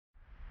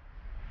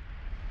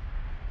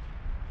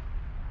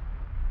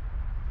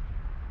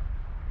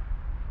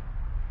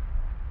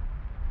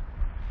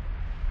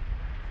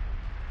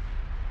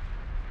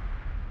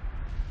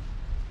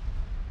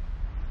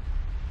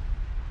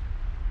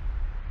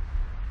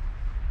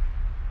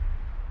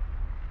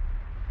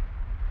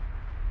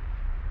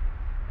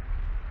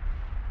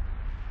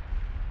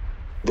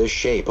The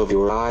shape of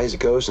your eyes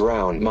goes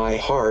round my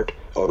heart,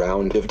 a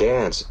round of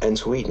dance and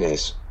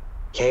sweetness.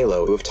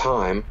 Halo of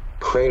time,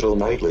 cradle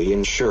nightly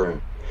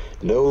ensure.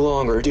 No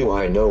longer do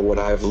I know what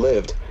I've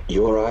lived,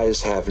 your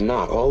eyes have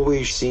not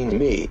always seen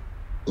me.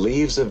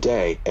 Leaves of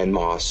day and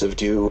moss of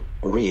dew,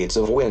 reeds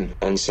of wind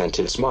and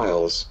scented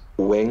smiles,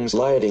 wings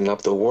lighting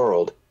up the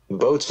world,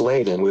 boats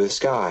laden with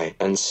sky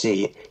and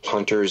sea,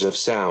 hunters of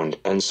sound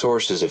and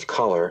sources of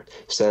color,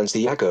 sense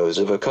the echoes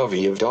of a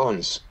covey of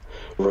dawns.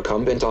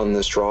 Recumbent on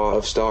the straw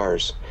of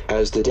stars,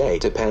 as the day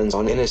depends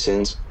on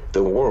innocence,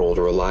 the world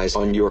relies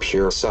on your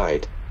pure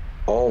sight.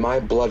 All my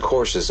blood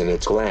courses in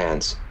its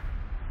glance,